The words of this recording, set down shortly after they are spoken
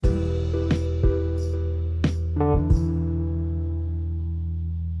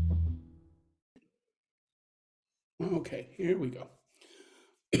Okay, here we go.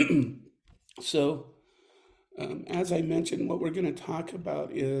 So, as I mentioned, what we're going to talk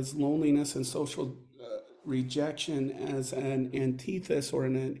about is loneliness and social rejection as an antithesis or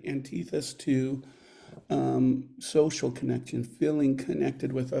an antithesis to social connection, feeling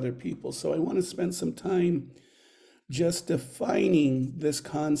connected with other people. So, I want to spend some time just defining this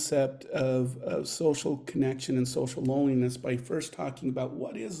concept of social connection and social loneliness by first talking about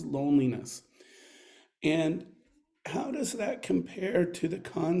what is loneliness. And how does that compare to the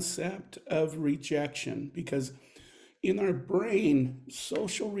concept of rejection? Because in our brain,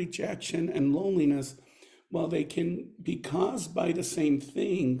 social rejection and loneliness, while they can be caused by the same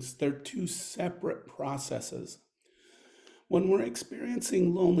things, they're two separate processes. When we're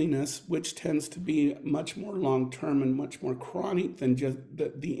experiencing loneliness, which tends to be much more long term and much more chronic than just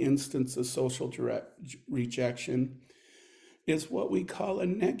the instance of social rejection, is what we call a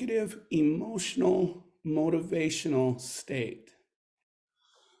negative emotional motivational state.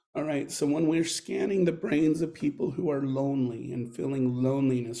 All right, so when we're scanning the brains of people who are lonely and feeling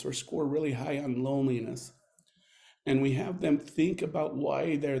loneliness or score really high on loneliness, and we have them think about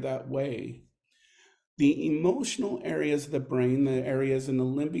why they're that way, the emotional areas of the brain, the areas in the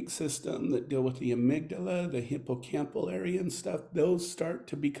limbic system that deal with the amygdala, the hippocampal area and stuff, those start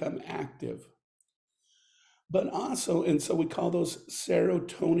to become active. But also, and so we call those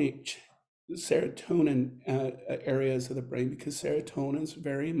serotonin areas of the brain because serotonin is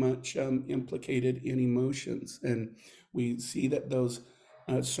very much implicated in emotions. And we see that those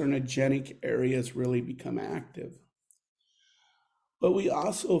cernogenic areas really become active. But we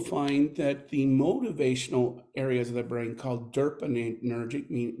also find that the motivational areas of the brain called dopaminergic,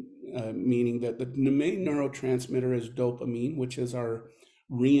 meaning that the main neurotransmitter is dopamine, which is our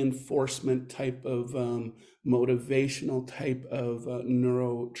reinforcement type of motivational type of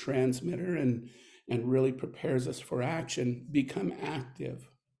neurotransmitter and really prepares us for action, become active.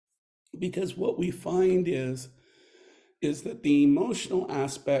 Because what we find is that the emotional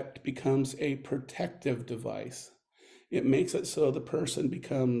aspect becomes a protective device. It makes it so the person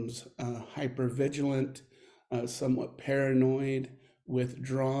becomes hypervigilant, somewhat paranoid,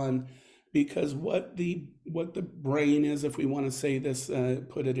 withdrawn, because what the brain is, if we want to say this,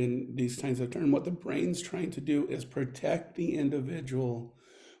 put it in these kinds of terms, what the brain's trying to do is protect the individual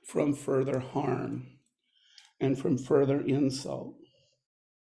from further harm and from further insult.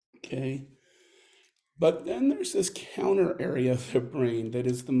 Okay. But then there's this counter area of the brain that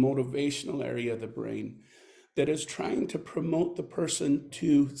is the motivational area of the brain that is trying to promote the person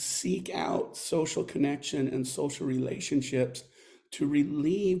to seek out social connection and social relationships to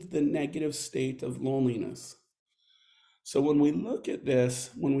relieve the negative state of loneliness. So when we look at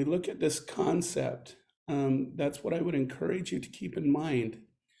this concept, that's what I would encourage you to keep in mind.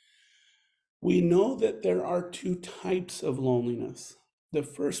 We know that there are two types of loneliness. The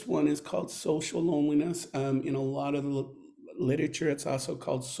first one is called social loneliness. In a lot of the literature, it's also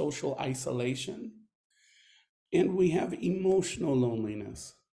called social isolation. And we have emotional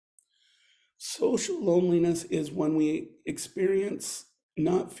loneliness. Social loneliness is when we experience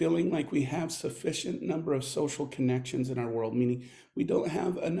not feeling like we have sufficient number of social connections in our world, meaning we don't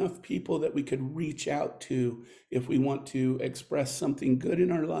have enough people that we could reach out to if we want to express something good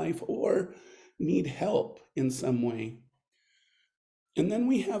in our life or need help in some way. And then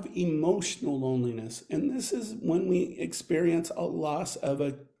we have emotional loneliness. And this is when we experience a loss of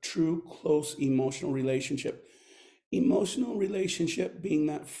a true close emotional relationship. Emotional relationship being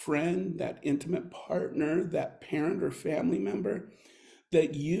that friend, that intimate partner, that parent or family member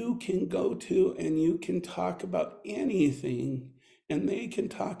that you can go to and you can talk about anything and they can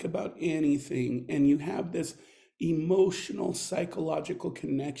talk about anything. And you have this emotional, psychological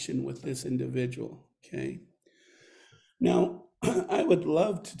connection with this individual. Okay. Now, I would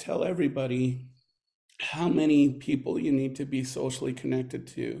love to tell everybody how many people you need to be socially connected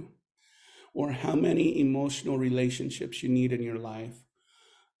to or how many emotional relationships you need in your life.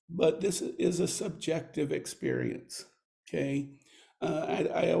 But this is a subjective experience, okay?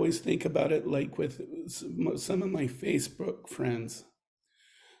 I always think about it like with some of my Facebook friends.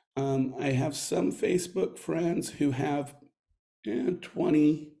 I have some Facebook friends who have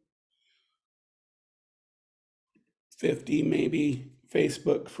 20, 50 maybe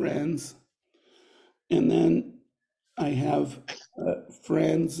Facebook friends. And then I have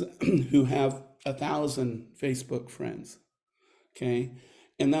friends who have 1,000 Facebook friends. Okay.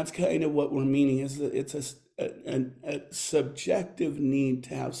 And that's kind of what we're meaning is that it's a subjective need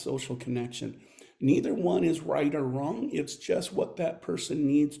to have social connection. Neither one is right or wrong. It's just what that person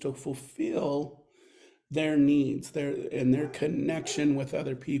needs to fulfill their needs, their connection with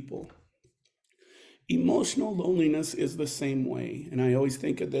other people. Emotional loneliness is the same way. And I always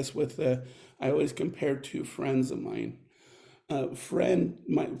think of this with, I always compare two friends of mine.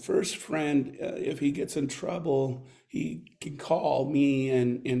 My first friend, if he gets in trouble, he can call me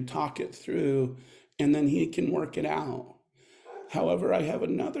and talk it through, and then he can work it out. However, I have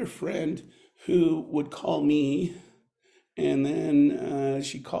another friend who would call me, and then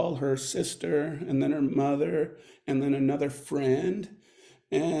she'd call her sister, and then her mother, and then another friend,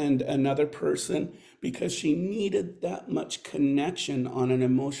 and another person, because she needed that much connection on an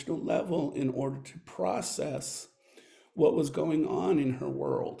emotional level in order to process what was going on in her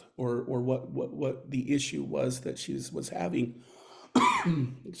world, or what the issue was that she was having.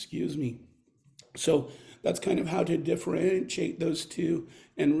 Excuse me. So that's kind of how to differentiate those two.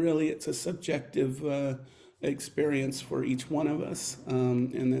 And really, it's a subjective experience for each one of us.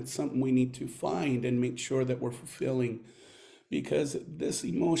 And that's something we need to find and make sure that we're fulfilling. Because this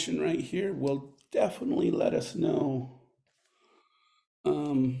emotion right here will definitely let us know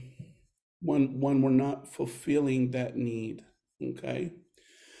um, when we're not fulfilling that need. Okay.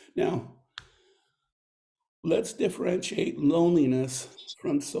 Now, let's differentiate loneliness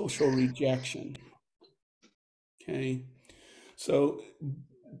from social rejection. Okay. So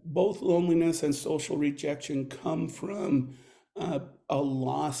both loneliness and social rejection come from a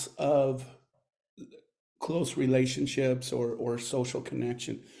loss of close relationships or social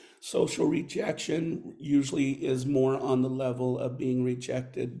connection. Social rejection usually is more on the level of being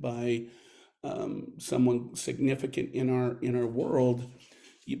rejected by someone significant in our world.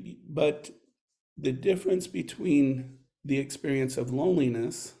 But the difference between the experience of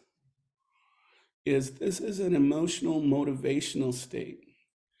loneliness is this is an emotional motivational state.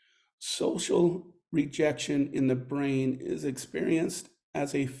 Social rejection in the brain is experienced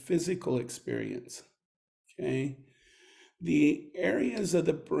as a physical experience. Okay. The areas of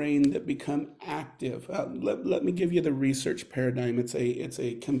the brain that become active. Let me give you the research paradigm. It's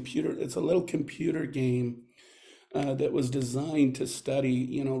a little computer game that was designed to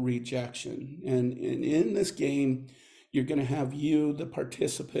study, rejection. And in this game, you're going to have you, the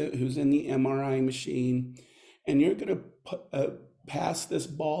participant who's in the MRI machine, and you're going to pass this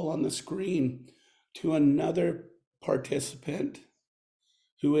ball on the screen to another participant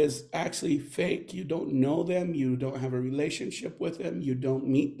who is actually fake. You don't know them, you don't have a relationship with them, you don't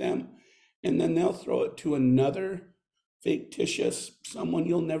meet them. And then they'll throw it to another fictitious someone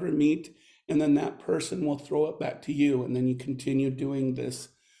you'll never meet, and then that person will throw it back to you, and then you continue doing this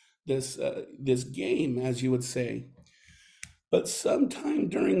game, as you would say. But sometime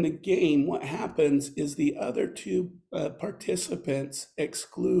during the game, what happens is the other two participants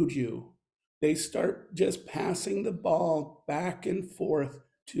exclude you. They start just passing the ball back and forth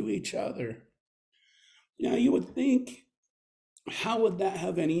to each other. Now, you would think, how would that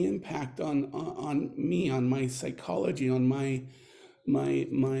have any impact on me, on my psychology, on my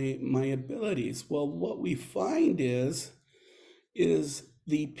abilities? Well, what we find is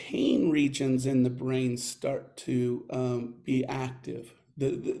the pain regions in the brain start to be active.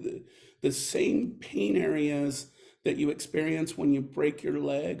 The same pain areas that you experience when you break your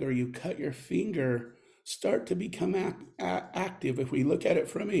leg or you cut your finger start to become active. If we look at it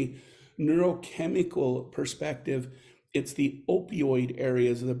from a neurochemical perspective, it's the opioid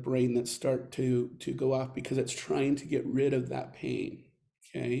areas of the brain that start to go off because it's trying to get rid of that pain.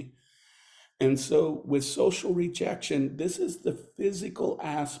 Okay. And so with social rejection, this is the physical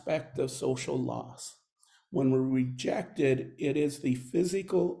aspect of social loss. When we're rejected, it is the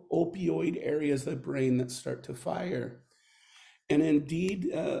physical opioid areas of the brain that start to fire. And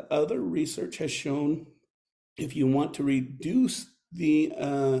indeed, other research has shown if you want to reduce the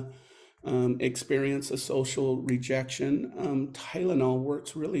experience of social rejection, Tylenol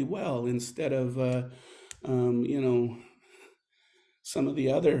works really well instead of, some of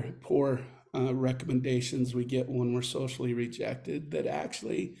the other poor recommendations we get when we're socially rejected, that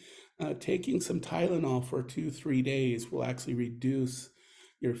actually taking some Tylenol for 2-3 days will actually reduce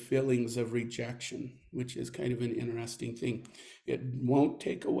your feelings of rejection, which is kind of an interesting thing. It won't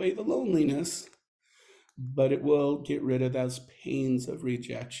take away the loneliness, but it will get rid of those pains of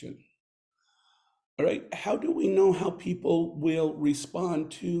rejection. All right, how do we know how people will respond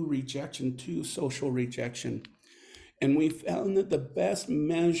to rejection, to social rejection? And we found that the best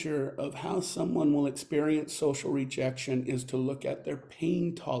measure of how someone will experience social rejection is to look at their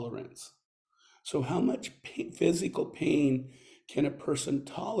pain tolerance. So, how much physical pain can a person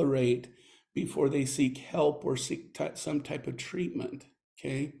tolerate before they seek help or seek some type of treatment?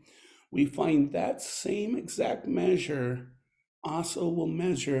 Okay. We find that same exact measure also will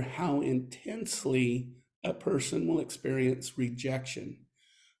measure how intensely a person will experience rejection.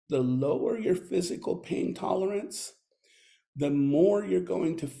 the lower your physical pain tolerance, the more you're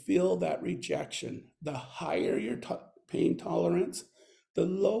going to feel that rejection. The higher your pain tolerance, the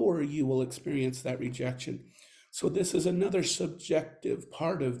lower you will experience that rejection. So this is another subjective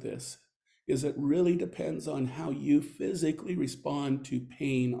part of this, is it really depends on how you physically respond to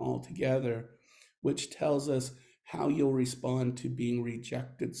pain altogether, which tells us how you'll respond to being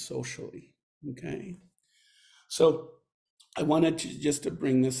rejected socially. Okay, so I wanted to just to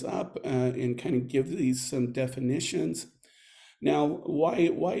bring this up and kind of give these some definitions. Now,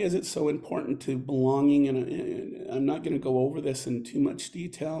 why is it so important to belonging? And I'm not going to go over this in too much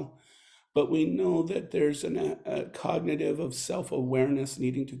detail, but we know that there's a cognitive of self-awareness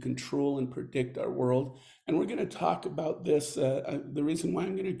needing to control and predict our world. And we're going to talk about this. The reason why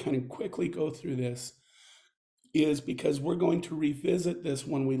I'm going to kind of quickly go through this is because we're going to revisit this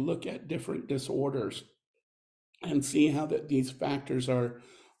when we look at different disorders and see how that these factors are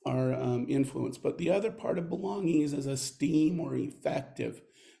influenced. But the other part of belonging is as esteem or effective,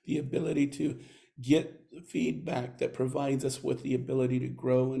 the ability to get feedback that provides us with the ability to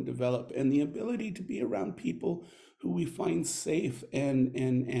grow and develop, and the ability to be around people who we find safe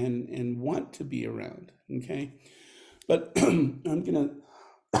and want to be around. Okay, but I'm gonna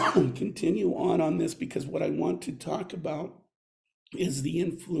continue on this because what I want to talk about is the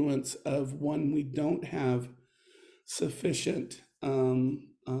influence of when we don't have sufficient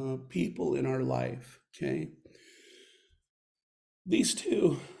people in our life. Okay, these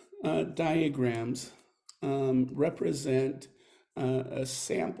two diagrams represent a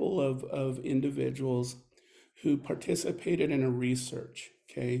sample of individuals who participated in a research.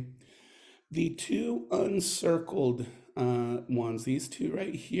 Okay, the two uncircled ones, these two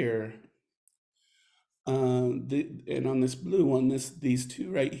right here, and on this blue one, these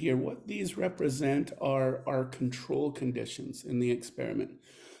two right here, what these represent are control conditions in the experiment.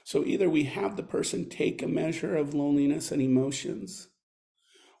 So either we have the person take a measure of loneliness and emotions,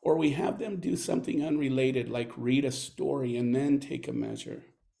 or we have them do something unrelated, like read a story and then take a measure.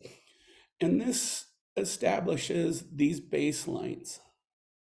 And this establishes these baselines.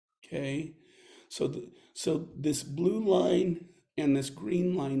 Okay, so this blue line and this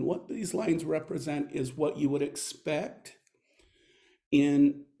green line, what these lines represent is what you would expect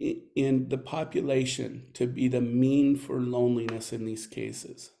in the population to be the mean for loneliness in these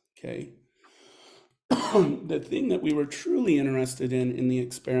cases. Okay, the thing that we were truly interested in the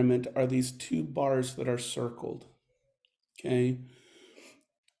experiment are these two bars that are circled. Okay,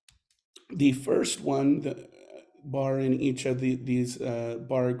 the first one, the bar in each of these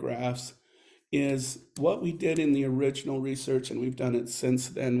bar graphs, is what we did in the original research, and we've done it since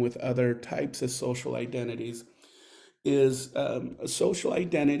then with other types of social identities, is a social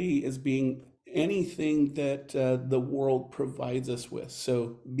identity is being anything that the world provides us with.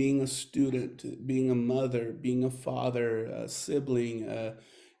 So being a student, being a mother, being a father, a sibling, a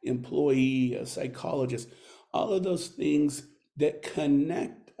employee, a psychologist, all of those things that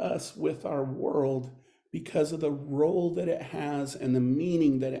connect us with our world because of the role that it has and the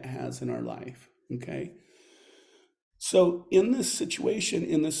meaning that it has in our life. Okay, so in this situation,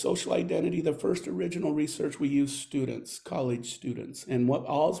 in this social identity, the first original research, we used students, college students, and what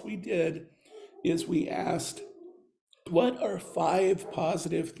alls we did is we asked, what are 5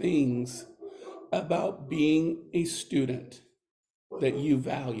 positive things about being a student that you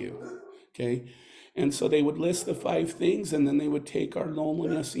value? Okay, and so they would list the 5 things, and then they would take our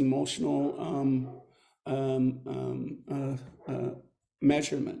loneliness, emotional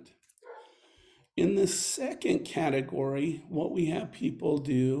measurement. In the second category, what we have people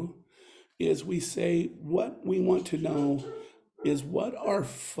do is we say, what we want to know is what are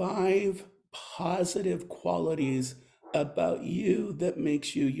 5 positive qualities about you that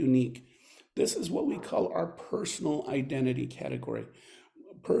makes you unique. This is what we call our personal identity category.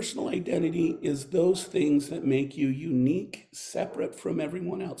 Personal identity is those things that make you unique, separate from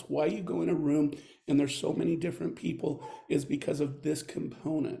everyone else. Why you go in a room and there's so many different people is because of this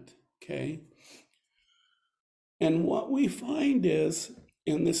component, okay? And what we find is,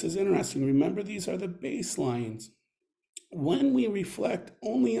 and this is interesting, remember these are the baselines. When we reflect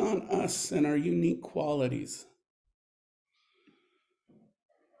only on us and our unique qualities,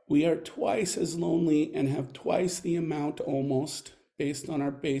 we are twice as lonely and have twice the amount almost, based on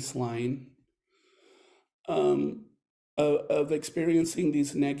our baseline, of experiencing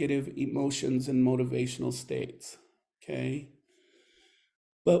these negative emotions and motivational states, okay?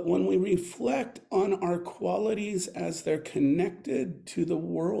 But when we reflect on our qualities as they're connected to the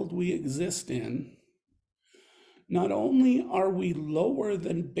world we exist in, not only are we lower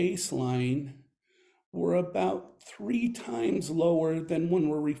than baseline, we're about 3 times lower than when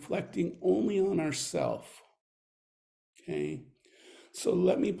we're reflecting only on ourselves. Okay, so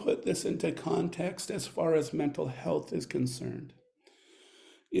let me put this into context as far as mental health is concerned.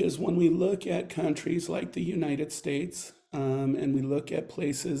 Is when we look at countries like the United States, and we look at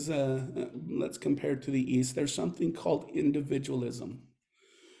places, let's compare to the East, there's something called individualism.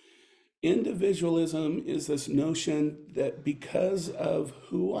 Individualism is this notion that because of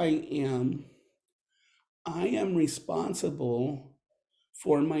who I am responsible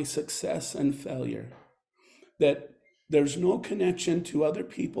for my success and failure. That there's no connection to other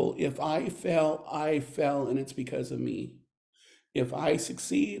people. If I fell, and it's because of me. If I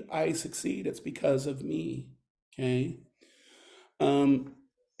succeed, it's because of me. Okay. Um,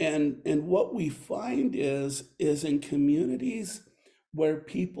 and what we find is in communities where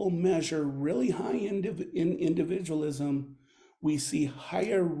people measure really high in individualism, we see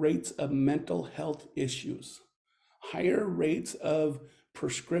higher rates of mental health issues, higher rates of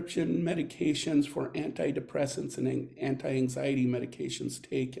prescription medications for antidepressants and anti-anxiety medications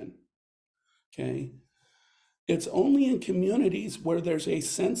taken. Okay. It's only in communities where there's a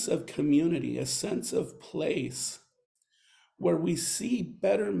sense of community, a sense of place, where we see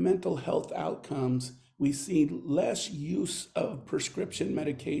better mental health outcomes, we see less use of prescription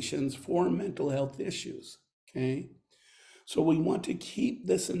medications for mental health issues. Okay. So we want to keep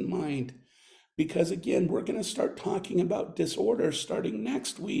this in mind because, again, we're going to start talking about disorders starting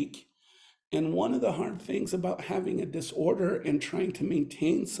next week. And one of the hard things about having a disorder and trying to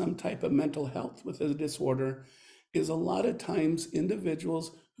maintain some type of mental health with a disorder is a lot of times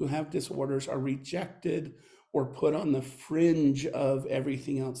individuals who have disorders are rejected or put on the fringe of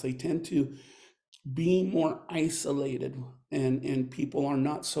everything else. They tend to be more isolated, and people are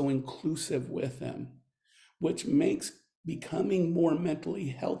not so inclusive with them, which makes becoming more mentally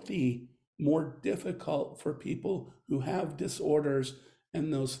healthy more difficult for people who have disorders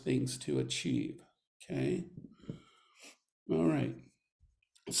and those things to achieve. Okay. All right.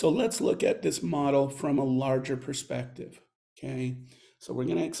 So let's look at this model from a larger perspective. Okay. So we're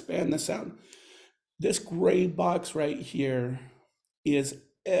going to expand this out. This gray box right here is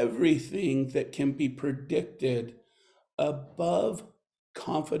everything that can be predicted above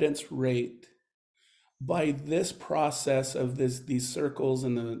confidence rate by this process of these circles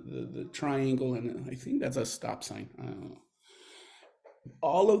and the triangle, and I think that's a stop sign. I don't know.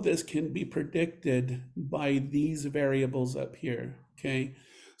 All of this can be predicted by these variables up here. Okay.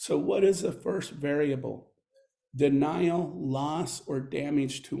 So what is the first variable? Denial, loss, or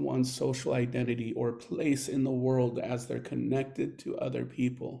damage to one's social identity or place in the world as they're connected to other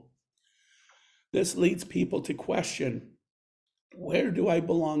people. This leads people to question, where do I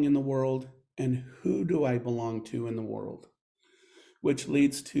belong in the world and who do I belong to in the world? Which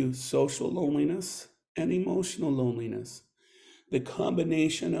leads to social loneliness and emotional loneliness. The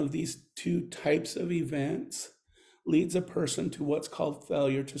combination of these two types of events leads a person to what's called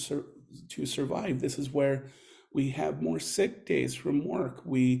failure to survive. This is where we have more sick days from work.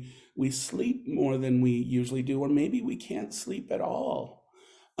 We sleep more than we usually do, or maybe we can't sleep at all.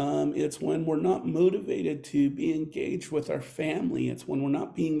 It's when we're not motivated to be engaged with our family. It's when we're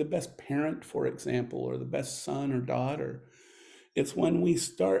not being the best parent, for example, or the best son or daughter. It's when we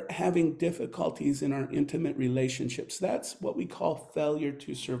start having difficulties in our intimate relationships. That's what we call failure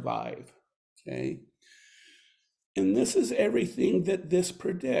to survive. Okay. And this is everything that this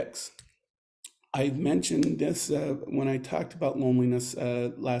predicts. I mentioned this when I talked about loneliness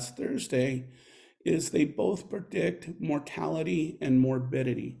last Thursday, is they both predict mortality and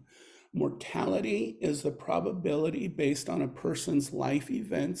morbidity. Mortality is the probability based on a person's life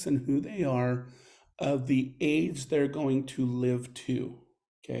events and who they are of the age they're going to live to,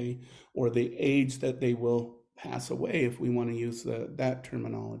 okay? Or the age that they will pass away, if we want to use that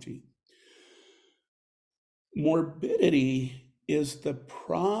terminology. Morbidity is the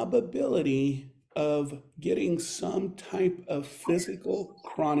probability of getting some type of physical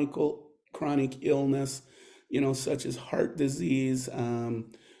chronic illness, such as heart disease,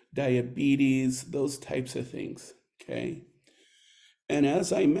 diabetes, those types of things, okay? And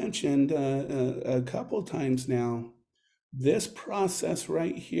as I mentioned a couple times now, this process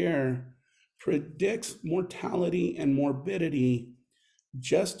right here predicts mortality and morbidity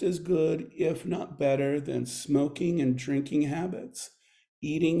just as good, if not better, than smoking and drinking habits,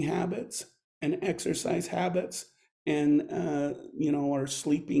 eating habits, and exercise habits, and our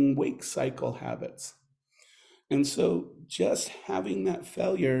sleeping wake cycle habits. And so just having that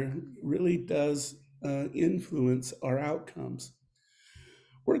failure really does influence our outcomes.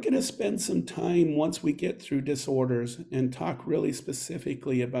 We're going to spend some time once we get through disorders and talk really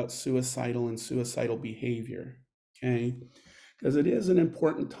specifically about suicidal and suicidal behavior, okay? Because it is an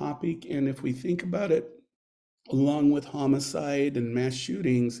important topic, and if we think about it along with homicide and mass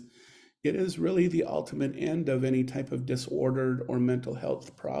shootings, it is really the ultimate end of any type of disordered or mental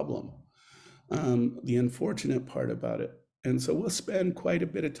health problem. The unfortunate part about it. And so we'll spend quite a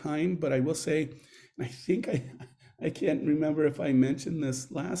bit of time, but I will say, I think I can't remember if I mentioned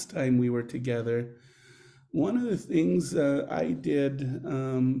this last time we were together. One of the things I did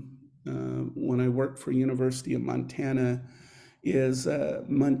when I worked for University of Montana is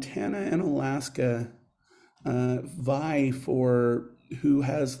Montana and Alaska vie for who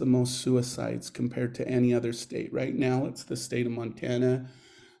has the most suicides compared to any other state. Right now, it's the state of Montana.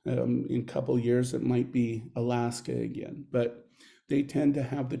 In a couple years, it might be Alaska again, but they tend to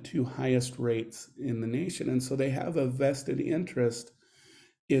have the two highest rates in the nation. And so they have a vested interest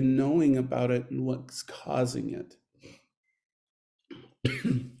in knowing about it and what's causing it.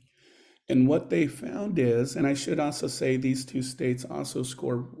 And what they found is, and I should also say these two states also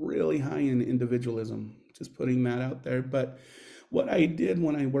score really high in individualism, just putting that out there. But what I did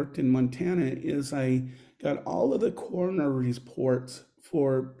when I worked in Montana is I got all of the coroner reports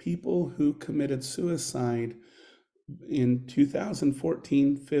for people who committed suicide in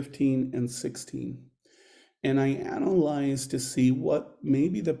 2014, 15, and 16. And I analyzed to see what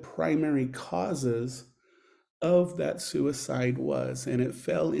maybe the primary causes of that suicide was. And it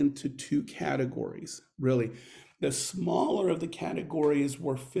fell into two categories, really. The smaller of the categories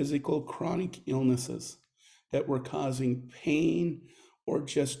were physical chronic illnesses that were causing pain or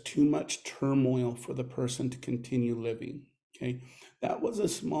just too much turmoil for the person to continue living. Okay, that was a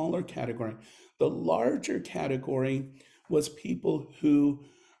smaller category. The larger category was people who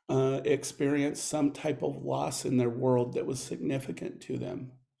experienced some type of loss in their world that was significant to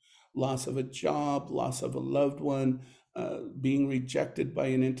them. Loss of a job, loss of a loved one, being rejected by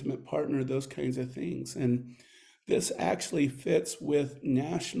an intimate partner, those kinds of things. And this actually fits with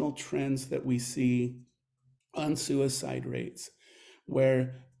national trends that we see on suicide rates,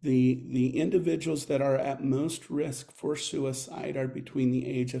 where the individuals that are at most risk for suicide are between the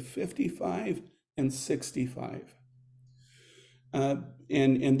age of 55 and 65.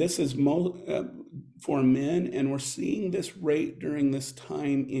 And this is for men, and we're seeing this rate during this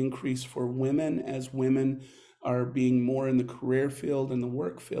time increase for women as women are being more in the career field and the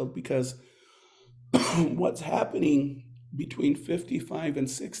work field, because what's happening between 55 and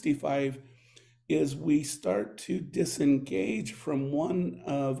 65 is we start to disengage from one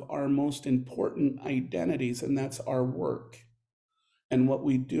of our most important identities, and that's our work and what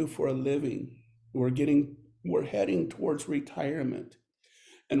we do for a living. We're heading towards retirement,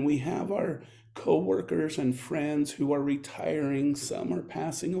 and we have our coworkers and friends who are retiring. Some are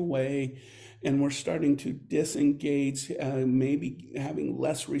passing away, and we're starting to disengage, maybe having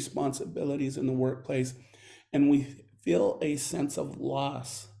less responsibilities in the workplace, and we feel a sense of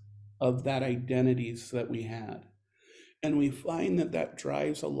loss of that identities that we had. And we find that that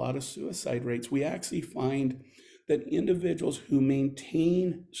drives a lot of suicide rates. We actually find that individuals who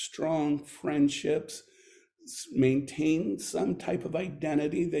maintain strong friendships, maintain some type of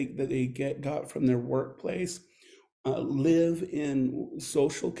identity that they got from their workplace, live in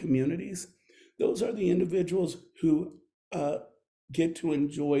social communities, those are the individuals who get to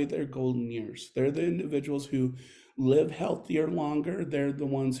enjoy their golden years. They're the individuals who live healthier longer. They're the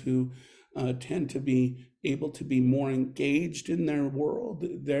ones who tend to be able to be more engaged in their world.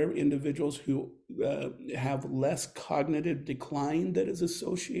 They're individuals who have less cognitive decline that is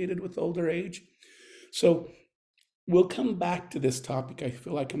associated with older age. So we'll come back to this topic. I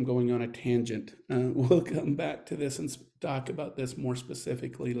feel like I'm going on a tangent. We'll come back to this and talk about this more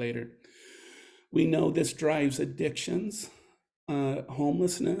specifically later. We know this drives addictions,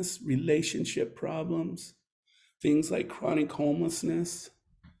 homelessness, relationship problems, things like chronic homelessness,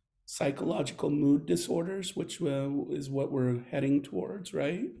 psychological mood disorders, which is what we're heading towards,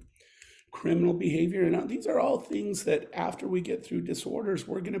 right? Criminal behavior. Now, these are all things that after we get through disorders,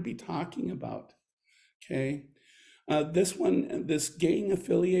 we're going to be talking about, okay? This gang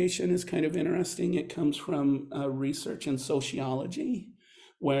affiliation is kind of interesting. It comes from research in sociology,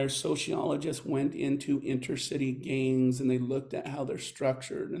 where sociologists went into intercity gangs and they looked at how they're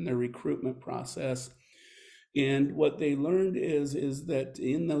structured and their recruitment process. And what they learned is that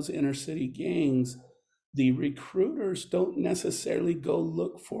in those intercity gangs, the recruiters don't necessarily go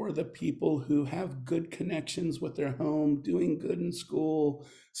look for the people who have good connections with their home, doing good in school,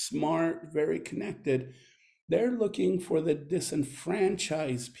 smart, very connected. They're looking for the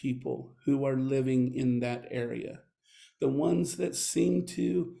disenfranchised people who are living in that area. the ones that seem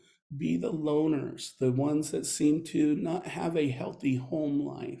to be the loners, the ones that seem to not have a healthy home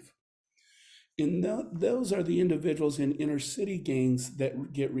life. And those are the individuals in inner city gangs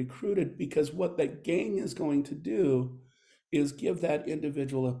that get recruited, because what that gang is going to do is give that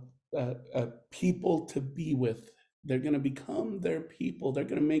individual a people to be with. They're going to become their people. They're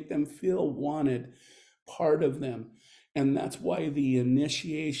going to make them feel wanted, part of them. And that's why the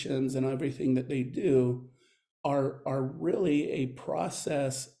initiations and everything that they do are really a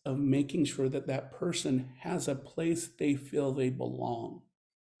process of making sure that that person has a place they feel they belong.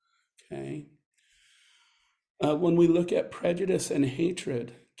 Okay. When we look at prejudice and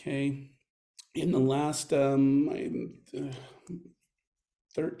hatred, okay, in the last 13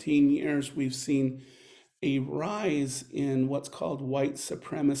 years, we've seen a rise in what's called white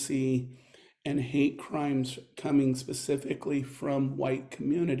supremacy and hate crimes coming specifically from white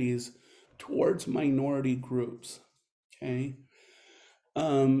communities towards minority groups. Okay.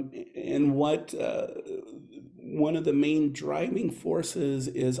 And what one of the main driving forces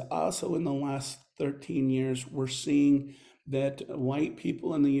is also in the last 13 years, we're seeing that white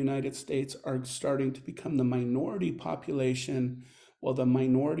people in the United States are starting to become the minority population, while the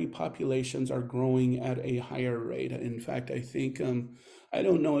minority populations are growing at a higher rate. In fact, I think, I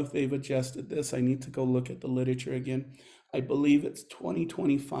don't know if they've adjusted this. I need to go look at the literature again. I believe it's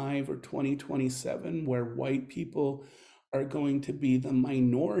 2025 or 2027 where white people are going to be the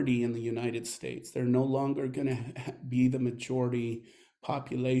minority in the United States. They're no longer going to be the majority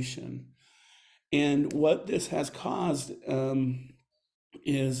population. And what this has caused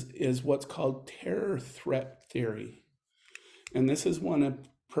is what's called terror threat theory. And this is when a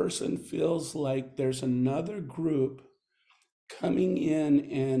person feels like there's another group coming in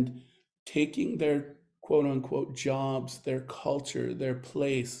and taking their quote unquote jobs, their culture, their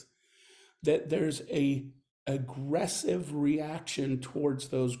place, that there's a aggressive reaction towards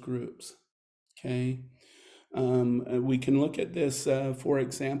those groups. Okay. We can look at this, for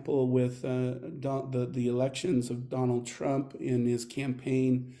example, with the elections of Donald Trump in his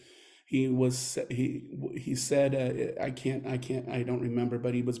campaign. He said, I don't remember,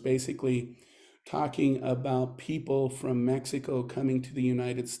 but he was basically talking about people from Mexico coming to the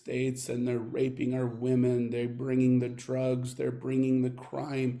United States, and they're raping our women, they're bringing the drugs, they're bringing the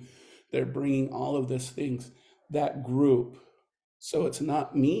crime, they're bringing all of these things, that group. So it's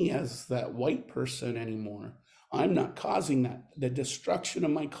not me as that white person anymore. I'm not causing that. The destruction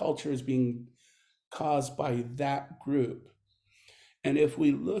of my culture is being caused by that group. And if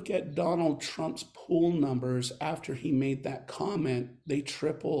we look at Donald Trump's poll numbers after he made that comment, they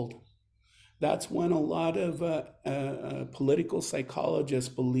tripled. That's when a lot of political psychologists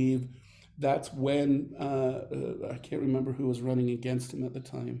believe that's when, I can't remember who was running against him at the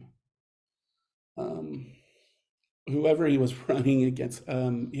time. Whoever he was running against,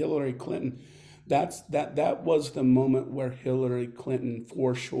 Hillary Clinton, that was the moment where Hillary Clinton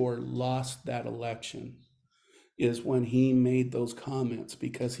for sure lost that election, is when he made those comments,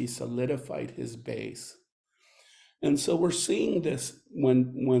 because he solidified his base. And so we're seeing this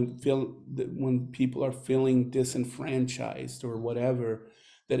when people are feeling disenfranchised or whatever,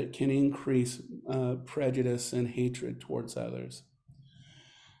 that it can increase prejudice and hatred towards others.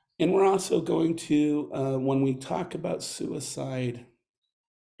 And we're also going to, when we talk about suicide,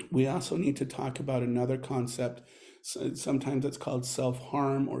 we also need to talk about another concept. Sometimes it's called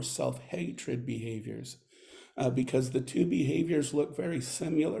self-harm or self-hatred behaviors, because the two behaviors look very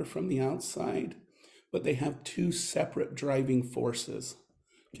similar from the outside, but they have two separate driving forces.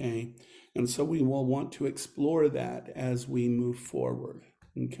 Okay. And so we will want to explore that as we move forward.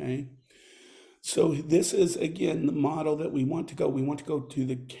 Okay. So this is, again, the model that we want to go. We want to go to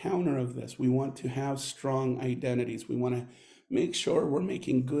the counter of this. We want to have strong identities. We want to make sure we're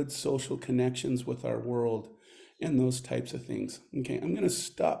making good social connections with our world and those types of things. Okay, I'm going to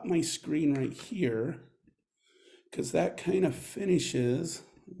stop my screen right here, because that kind of finishes.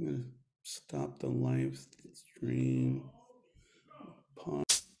 I'm going to stop the live stream.